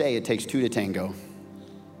as they say, it takes 2 to tango.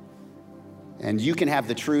 And you can have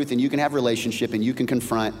the truth and you can have relationship and you can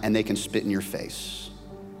confront and they can spit in your face.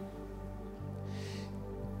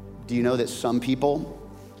 Do you know that some people,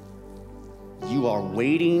 you are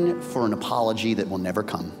waiting for an apology that will never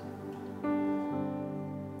come?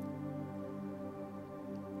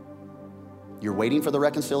 You're waiting for the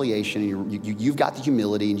reconciliation, and you've got the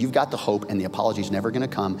humility, and you've got the hope, and the apology's never gonna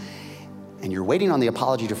come. And you're waiting on the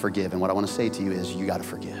apology to forgive. And what I wanna say to you is you gotta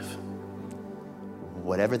forgive.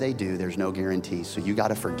 Whatever they do, there's no guarantee. So you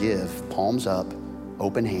gotta forgive, palms up,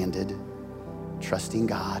 open-handed, trusting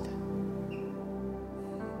God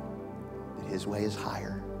that his way is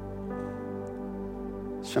higher.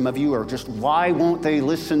 Some of you are just, why won't they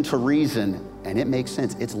listen to reason? And it makes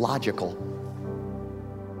sense, it's logical.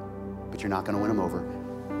 But you're not gonna win them over.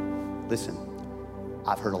 Listen,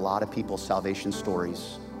 I've heard a lot of people's salvation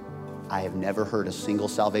stories. I have never heard a single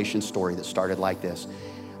salvation story that started like this.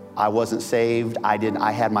 I wasn't saved,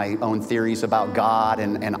 I had my own theories about God,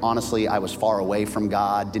 and honestly, I was far away from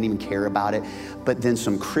God, didn't even care about it. But then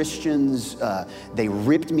some Christians, they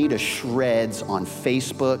ripped me to shreds on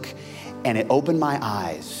Facebook, and it opened my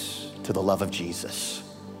eyes to the love of Jesus.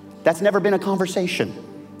 That's never been a conversation.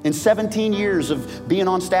 In 17 years of being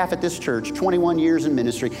on staff at this church, 21 years in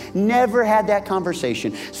ministry, never had that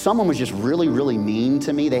conversation. Someone was just really, really mean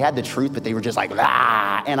to me. They had the truth, but they were just like,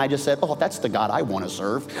 ah. And I just said, oh, that's the God I want to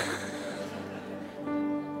serve.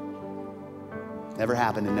 Never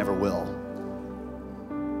happened and never will.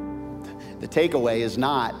 The takeaway is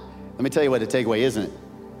not, let me tell you what the takeaway isn't.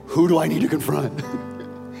 Who do I need to confront?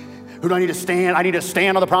 Who do I need to stand? I need to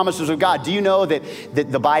stand on the promises of God. Do you know that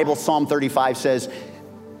the Bible, Psalm 35 says,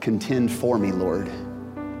 contend for me, Lord.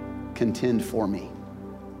 Contend for me.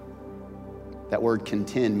 That word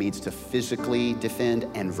contend means to physically defend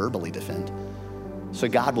and verbally defend. So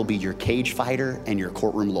God will be your cage fighter and your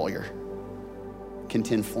courtroom lawyer.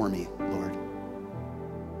 Contend for me, Lord.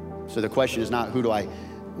 So the question is not who do I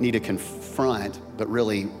need to confront, but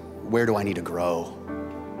really where do I need to grow?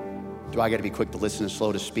 Do I got to be quick to listen and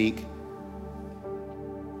slow to speak?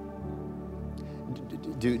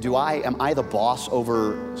 Am I the boss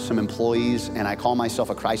over some employees and I call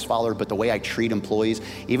myself a Christ follower, but the way I treat employees,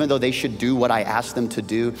 even though they should do what I ask them to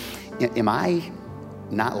do, am I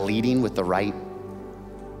not leading with the right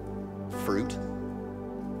fruit?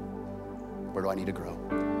 Where do I need to grow?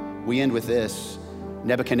 We end with this.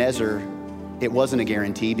 Nebuchadnezzar, it wasn't a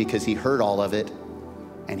guarantee because he heard all of it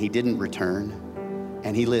and he didn't return.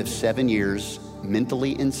 And he lived 7 years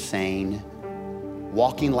mentally insane,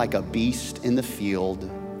 walking like a beast in the field,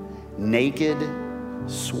 naked,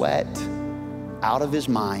 sweat, out of his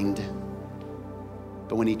mind.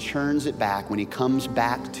 But when he turns it back, when he comes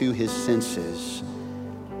back to his senses,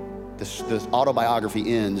 the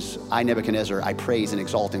autobiography ends, I, Nebuchadnezzar, I praise and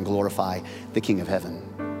exalt and glorify the King of heaven.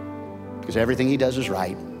 Because everything he does is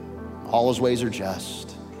right. All his ways are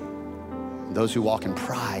just. Those who walk in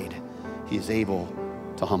pride, he is able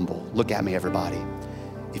to humble. Look at me, everybody.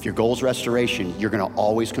 If your goal is restoration, you're gonna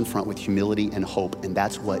always confront with humility and hope, and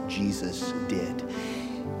that's what Jesus did.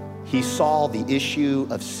 He saw the issue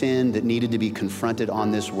of sin that needed to be confronted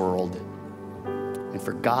on this world. And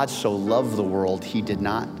for God so loved the world, he did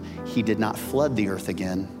not flood the earth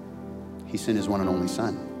again. He sent his one and only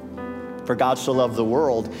son. For God so loved the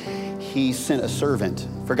world, he sent a servant.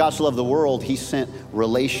 For God so loved the world, he sent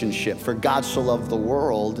relationship. For God so loved the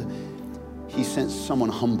world, he sent someone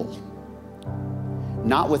humble.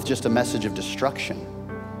 Not with just a message of destruction,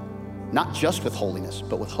 not just with holiness,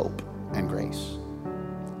 but with hope and grace.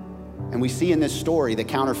 And we see in this story the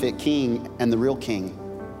counterfeit king and the real king.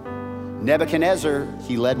 Nebuchadnezzar,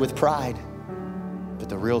 he led with pride, but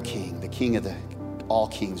the real king, the king of all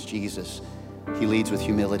kings, Jesus, he leads with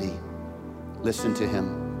humility. Listen to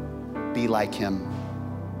him, be like him.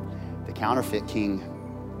 The counterfeit king,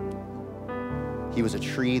 he was a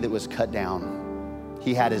tree that was cut down.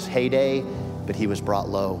 He had his heyday, but he was brought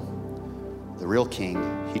low. The real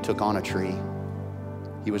king, he took on a tree.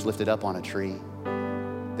 He was lifted up on a tree.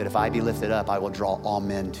 That if I be lifted up, I will draw all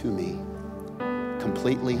men to me.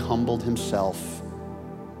 Completely humbled himself,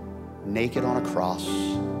 naked on a cross,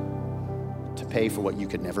 to pay for what you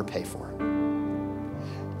could never pay for.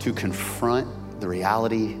 To confront the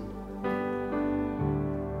reality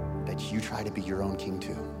that you try to be your own king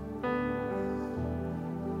too.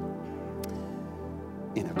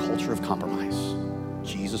 In a culture of compromise,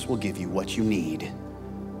 Jesus will give you what you need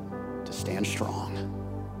to stand strong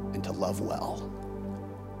and to love well.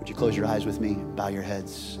 Would you close your eyes with me? Bow your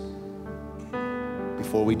heads.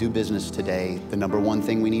 Before we do business today, the number one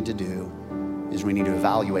thing we need to do is we need to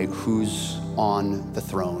evaluate who's on the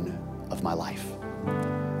throne of my life.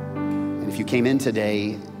 And if you came in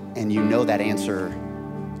today and you know that answer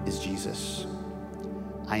is Jesus,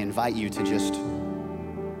 I invite you to just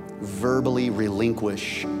verbally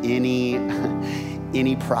relinquish any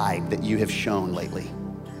pride that you have shown lately.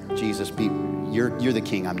 Jesus, you're the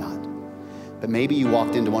king, I'm not. But maybe you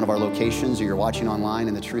walked into one of our locations or you're watching online,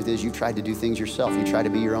 and the truth is you tried to do things yourself. You tried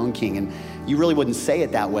to be your own king, and you really wouldn't say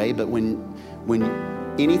it that way, but when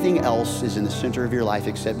anything else is in the center of your life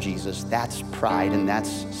except Jesus, that's pride and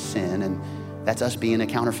that's sin, and that's us being a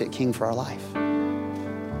counterfeit king for our life.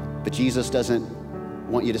 But Jesus doesn't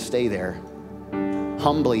want you to stay there.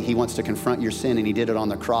 Humbly, he wants to confront your sin, and he did it on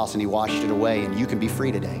the cross, and he washed it away, and you can be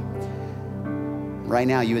free today. Right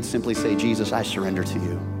now, you would simply say, Jesus, I surrender to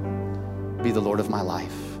you. Be the Lord of my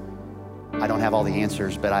life. I don't have all the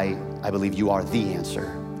answers, but I believe you are the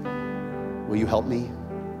answer. Will you help me?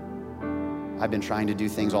 I've been trying to do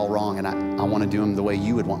things all wrong, and I want to do them the way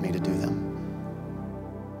you would want me to do them.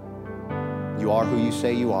 You are who you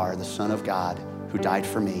say you are, the Son of God who died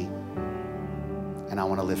for me, and I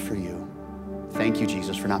want to live for you. Thank you,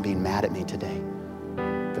 Jesus, for not being mad at me today,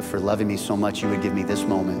 but for loving me so much you would give me this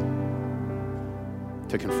moment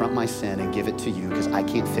to confront my sin and give it to you, because I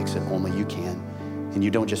can't fix it, only you can. And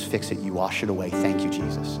you don't just fix it, you wash it away. Thank you,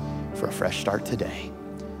 Jesus, for a fresh start today.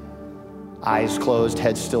 Eyes closed,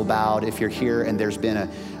 head still bowed. If you're here and there's been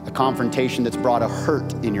a confrontation that's brought a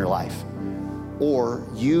hurt in your life, or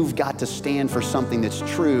you've got to stand for something that's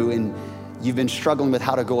true and you've been struggling with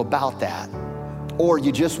how to go about that, or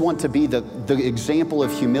you just want to be the example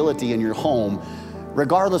of humility in your home,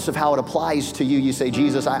 regardless of how it applies to you, you say,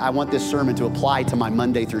 Jesus, I want this sermon to apply to my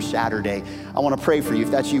Monday through Saturday. I want to pray for you.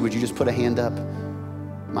 If that's you, would you just put a hand up?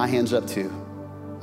 My hand's up too.